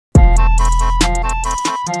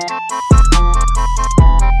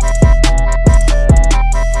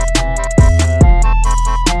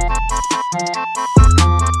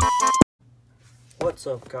What's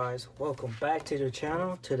up, guys? Welcome back to the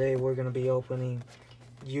channel. Today we're going to be opening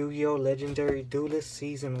Yu-Gi-Oh! Legendary Duelist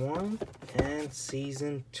Season 1 and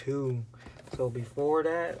Season 2. So before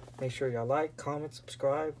that, make sure y'all like, comment,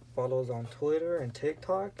 subscribe, follow us on Twitter and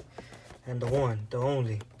TikTok. And the one, the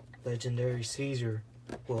only, Legendary Caesar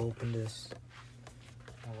will open this.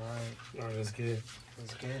 Alright, let's get it.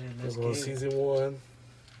 Let's get it. We'll go Season 1,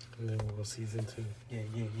 and then we'll go Season 2. Yeah.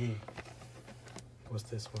 What's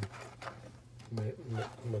this one?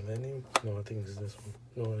 Millennium? No, I think it's this one.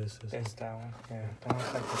 No, it's this one. It's that one. Yeah, that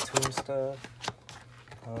one's like the Tomb stuff.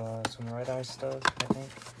 Some Red Eye stuff, I think.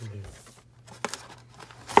 Yeah.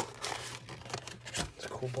 It's a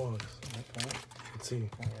cool box. Okay. Let's see.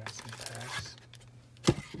 Oh, yeah, some tags.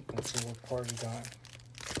 Let's see what part we got.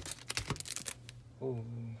 Ooh,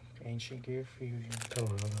 Ancient Gear Fusion. I don't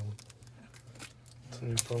know that one. It's a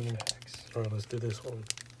new promo. Alright, let's do this one.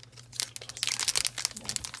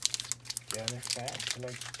 Yeah, they're fat. They're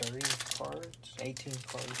like 30 cards, 18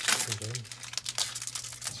 cards. Okay.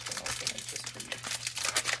 Just gonna open it just for you.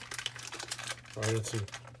 Alright, let's see.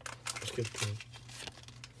 Let's get the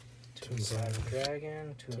Two Cyber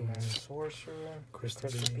Dragon, Two Man Sorcerer,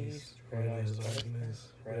 Crystal Beast, Red Eyes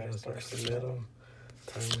Darkness, Red Eyes Darkness Metal,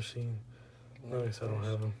 Time Machine. Nice, I don't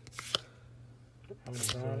have them.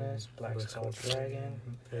 Amazonas, Black Skull Dragon,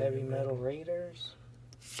 Heavy Metal Raiders,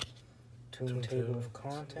 Tomb Table of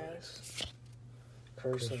Contents,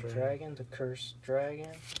 Curse of Dragon, the Cursed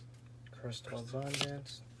Dragon, Crystal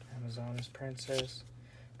Abundance, Amazonas Princess,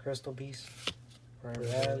 Crystal Beast, Rare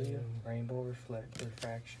Value, Rainbow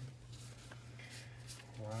Refraction.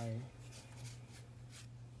 Right.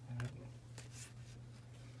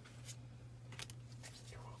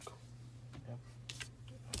 You're welcome.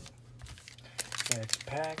 Next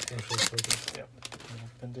pack. Yep.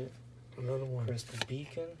 Opened it. Another one. Crystal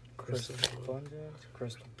Beacon, Crystal Abundance,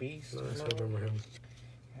 Crystal Beast. Nice, I remember him.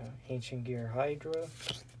 Ancient Gear Hydra,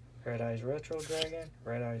 Red Eyes Retro Dragon,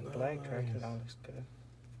 Red Eyes Black Dragon. That looks good.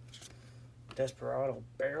 Desperado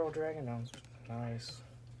Barrel Dragon. That was nice.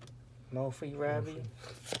 Mofi Rabby,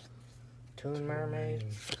 Toon Mermaid,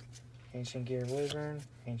 Ancient Gear Wyvern,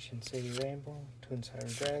 Ancient City Rainbow, Toon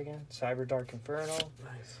Cyber Dragon, Cyber Dark Inferno,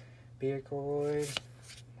 Nice. Beakoroid,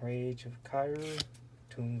 Rage of Kairu,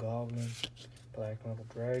 Toon Goblin, Black Metal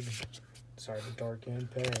Dragon, Cyber Dark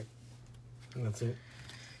Impact. And that's it.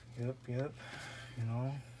 Yep. You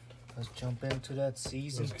know, let's jump into that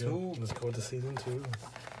Season 2. Let's go to Season 2.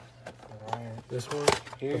 Alright. This one.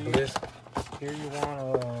 Here you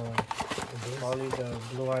want probably the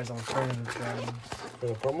Blue Eyes Alternative Dragon. For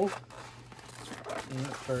the promo?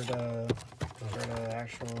 For the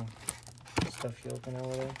actual stuff you open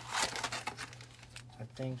over there. I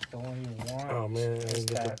think the one you want. Oh man, I is didn't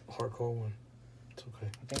get that. the hardcore one. It's okay.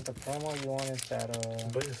 I think the promo you want is that.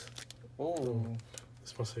 Base. Ooh.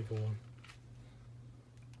 It's my second one.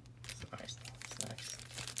 It's nice. It's nice.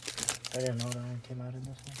 I didn't know that one came out in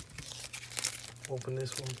this one. Open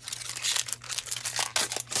this one.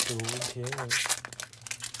 Okay.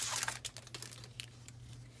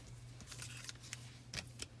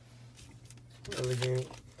 Elegant,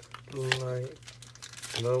 Blue Light,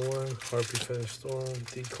 another one, Harpy Feather Storm,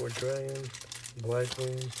 Decoy Dragon,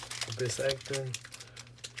 Blackwing, Abyss Actor.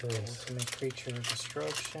 Nice. Ultimate Creature of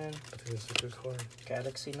Destruction. I think it's a good card.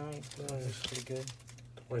 Galaxy Knight. Nice. That's pretty good.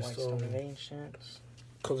 White Stone of Stone. Ancients.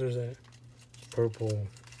 Colors that? Purple.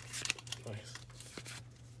 Nice.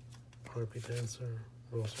 Harpy Dancer,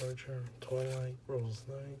 Rose Archer, Twilight, Rose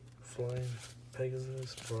Knight, Flying,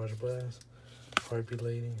 Pegasus, Barrage Blast, Harpy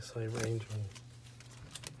Lady, Cyber Angel.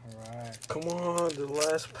 Alright. Come on, the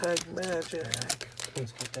last pack magic.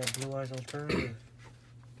 Let's get that Blue Eyes Alternative.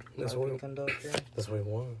 That's Harpy what Conductor. that's what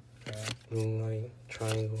we want. Yeah. Moonlight,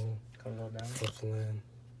 Triangle, Come go down. Buffland,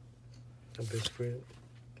 Abyss Grid,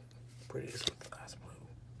 Prettiest with the last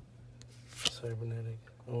blue. Cybernetic.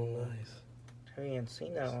 Oh, nice. I haven't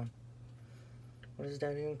seen that one. What is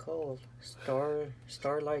that even called?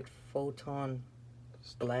 Starlight Photon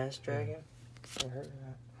Blast Dragon? I heard of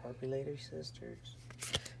that. Harpy Lady Sisters.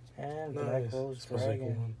 And Black Nice. Rose It's my second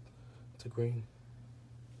Dragon. one. It's a green.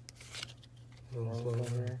 Rose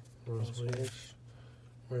Lover, Rose Witch,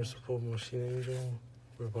 Merciful Machine Angel,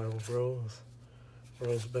 Revival Rose,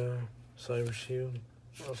 Rose Bear, Cyber Shield,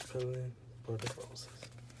 Rose Pendant, Blood of Roses.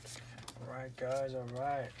 Alright guys,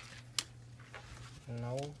 alright.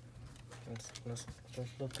 No. Let's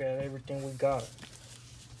look at everything we got.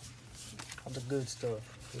 All the good stuff.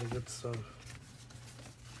 The good stuff.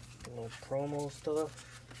 A little promo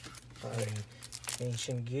stuff. Alright.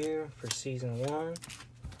 Ancient Gear for Season 1.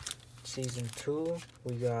 Season 2,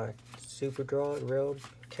 we got Super Draw Rail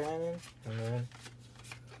Cannon, and then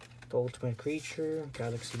the Ultimate Creature,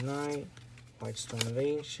 Galaxy Knight, Whitestone of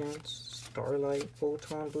Ancients, Starlight,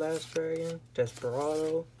 Photon Blast Dragon,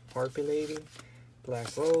 Desperado, Harpy Lady,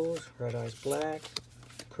 Black Rose, Red Eyes Black,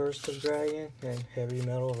 Curse of Dragon, and Heavy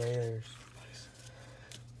Metal Raiders.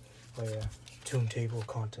 Oh yeah, Tomb Table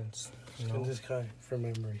contents. You know? This guy for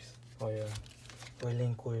memories. Oh yeah,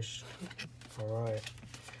 Relinquished. Alright.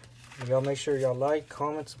 Y'all make sure y'all like,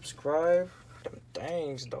 comment, subscribe. Them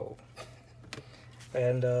things though.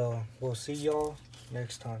 And we'll see y'all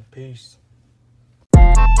next time. Peace.